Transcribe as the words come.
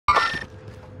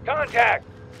Contact!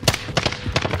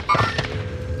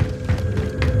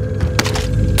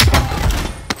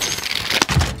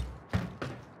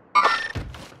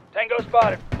 Tango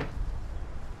spotted.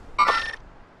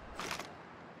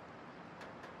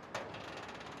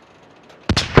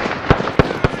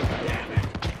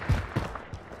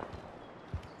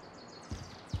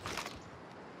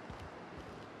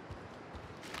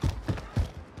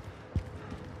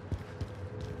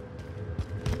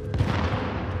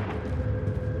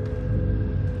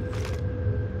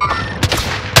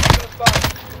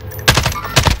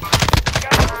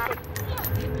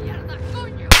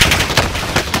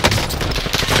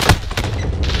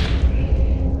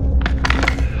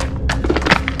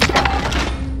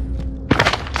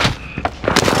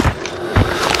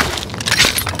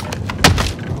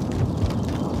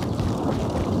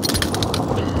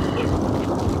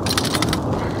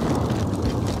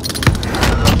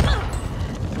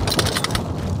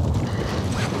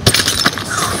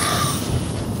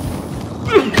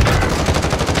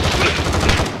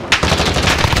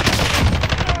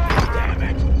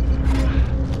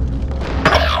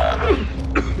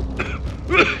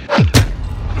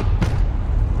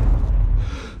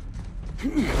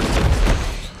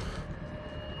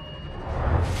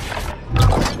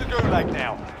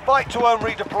 Fight to earn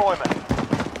redeployment.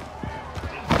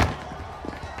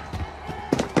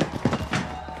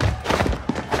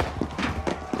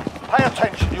 Pay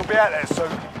attention, you'll be out there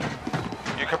soon.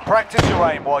 You can practice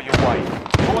your aim while you wait.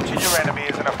 Taunting your enemy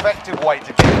is an effective way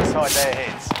to get inside their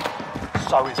heads.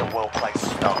 So is a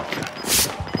well-placed start.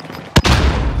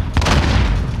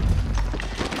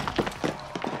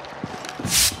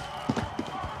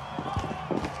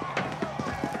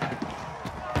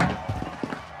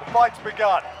 The fight's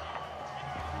begun.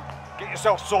 Get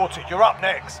yourself sorted, you're up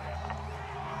next.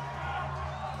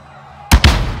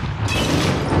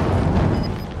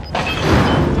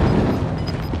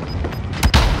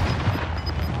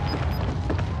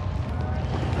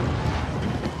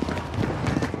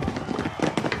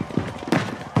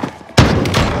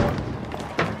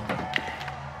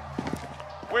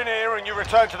 Win here and you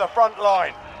return to the front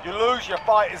line. You lose, your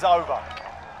fight is over.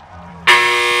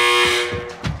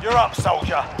 You're up,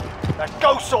 soldier. Now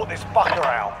go sort this fucker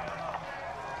out.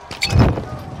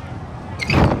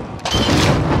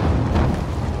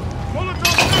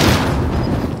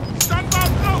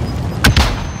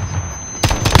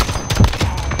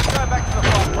 Back to the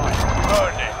front line.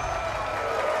 Burned it.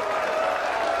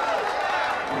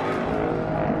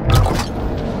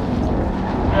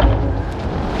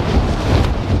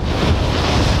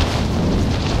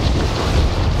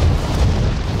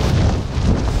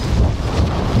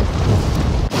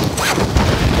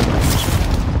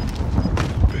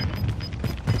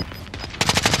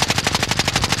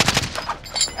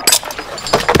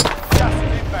 Gas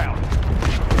inbound.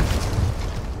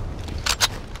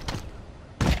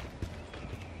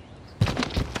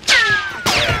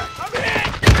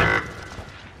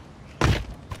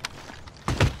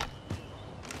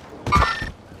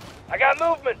 I got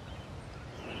movement!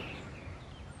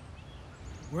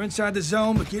 We're inside the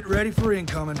zone, but get ready for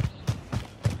incoming.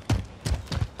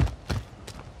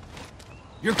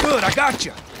 You're good, I got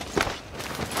you.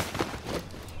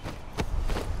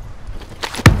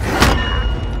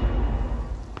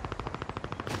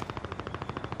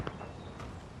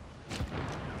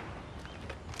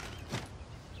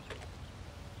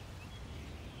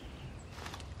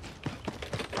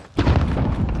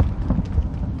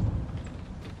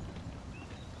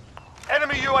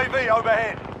 Enemy UAV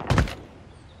overhead.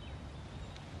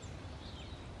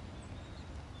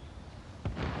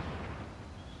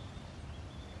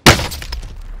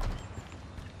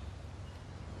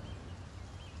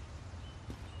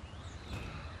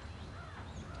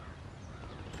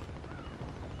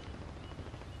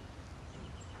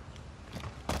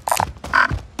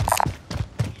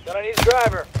 Gonna need a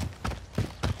driver.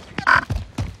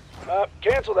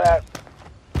 Cancel that.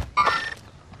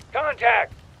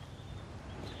 Contact!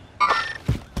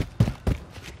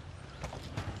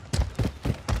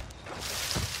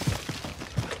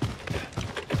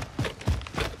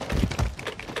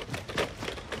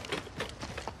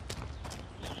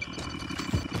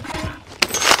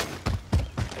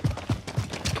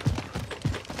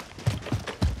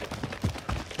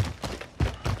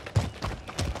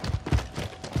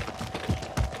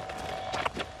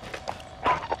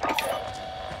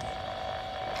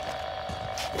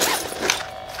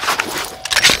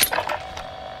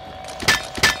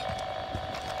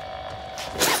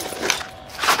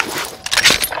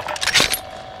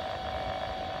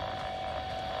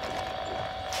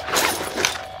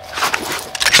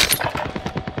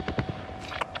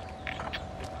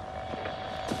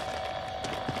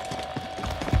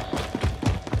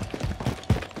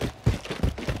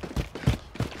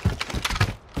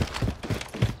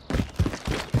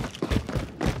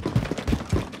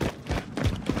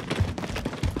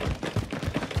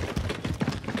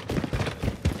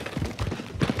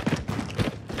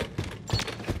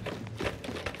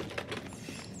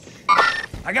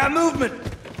 I got movement!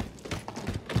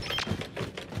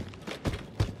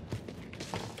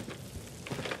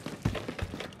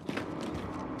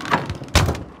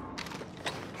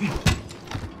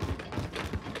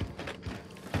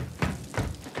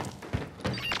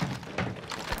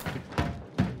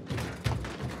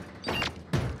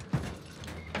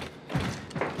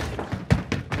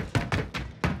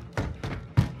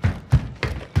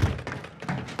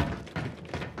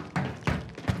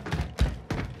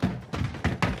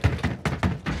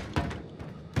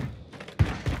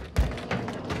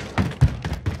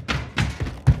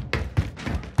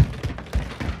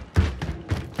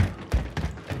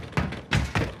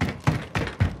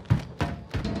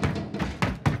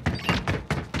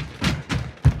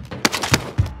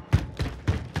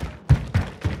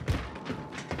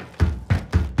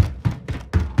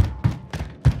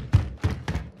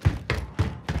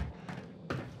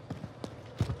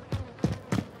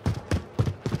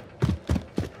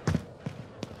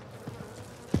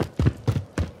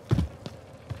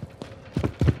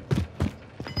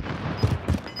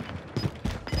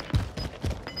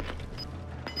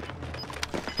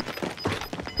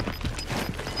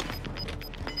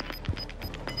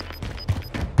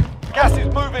 Gas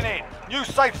is moving in. New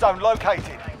safe zone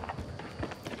located.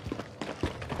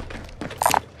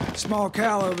 Small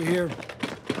Cal over here.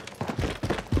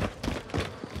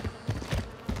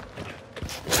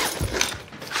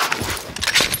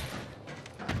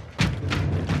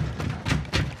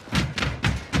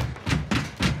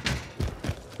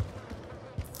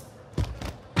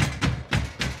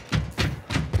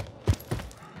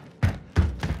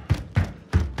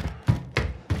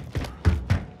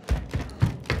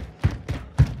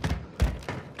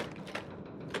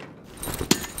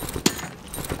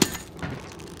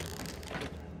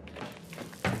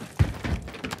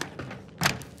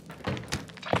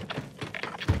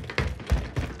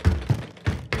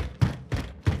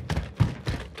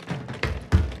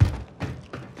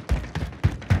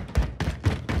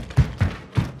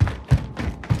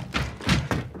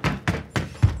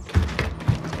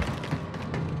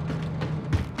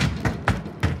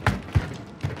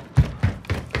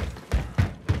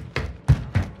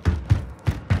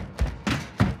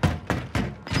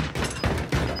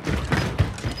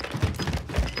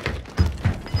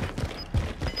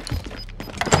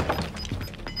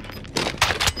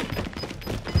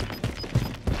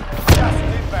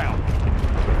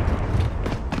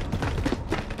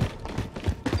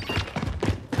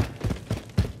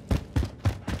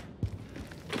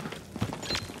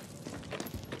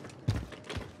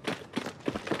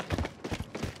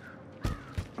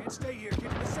 Stay here. Get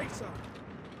to the safe zone.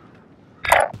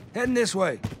 Heading this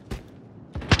way.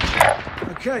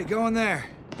 Okay, going there.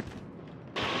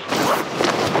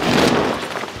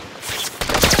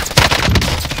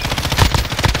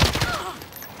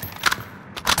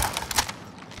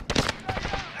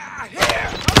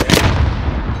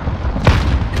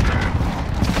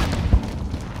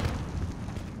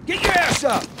 Get your ass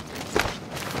up!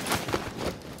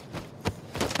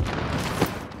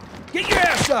 Get your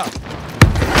ass up!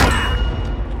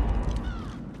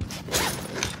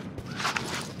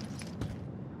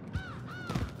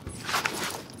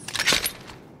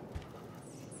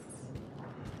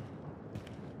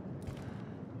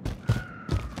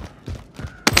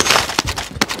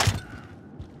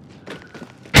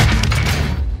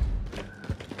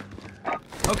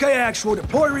 Okay, Actual,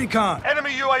 deploy recon. Enemy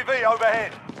UAV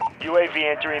overhead. UAV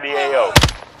entering the AO.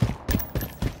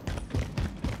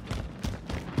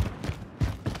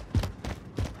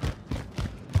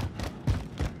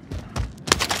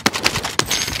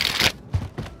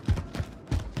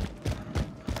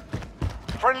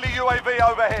 Friendly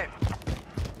UAV overhead.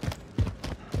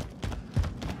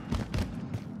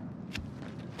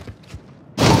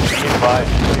 Be advised,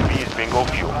 UAV is bingo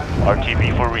fuel.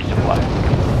 RTB for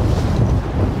resupply.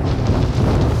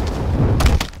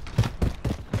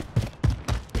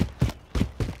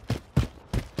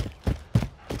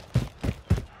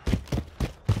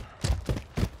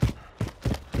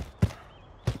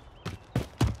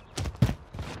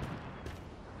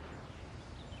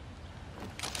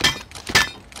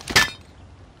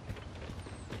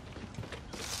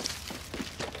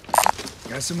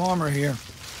 Got some armor here.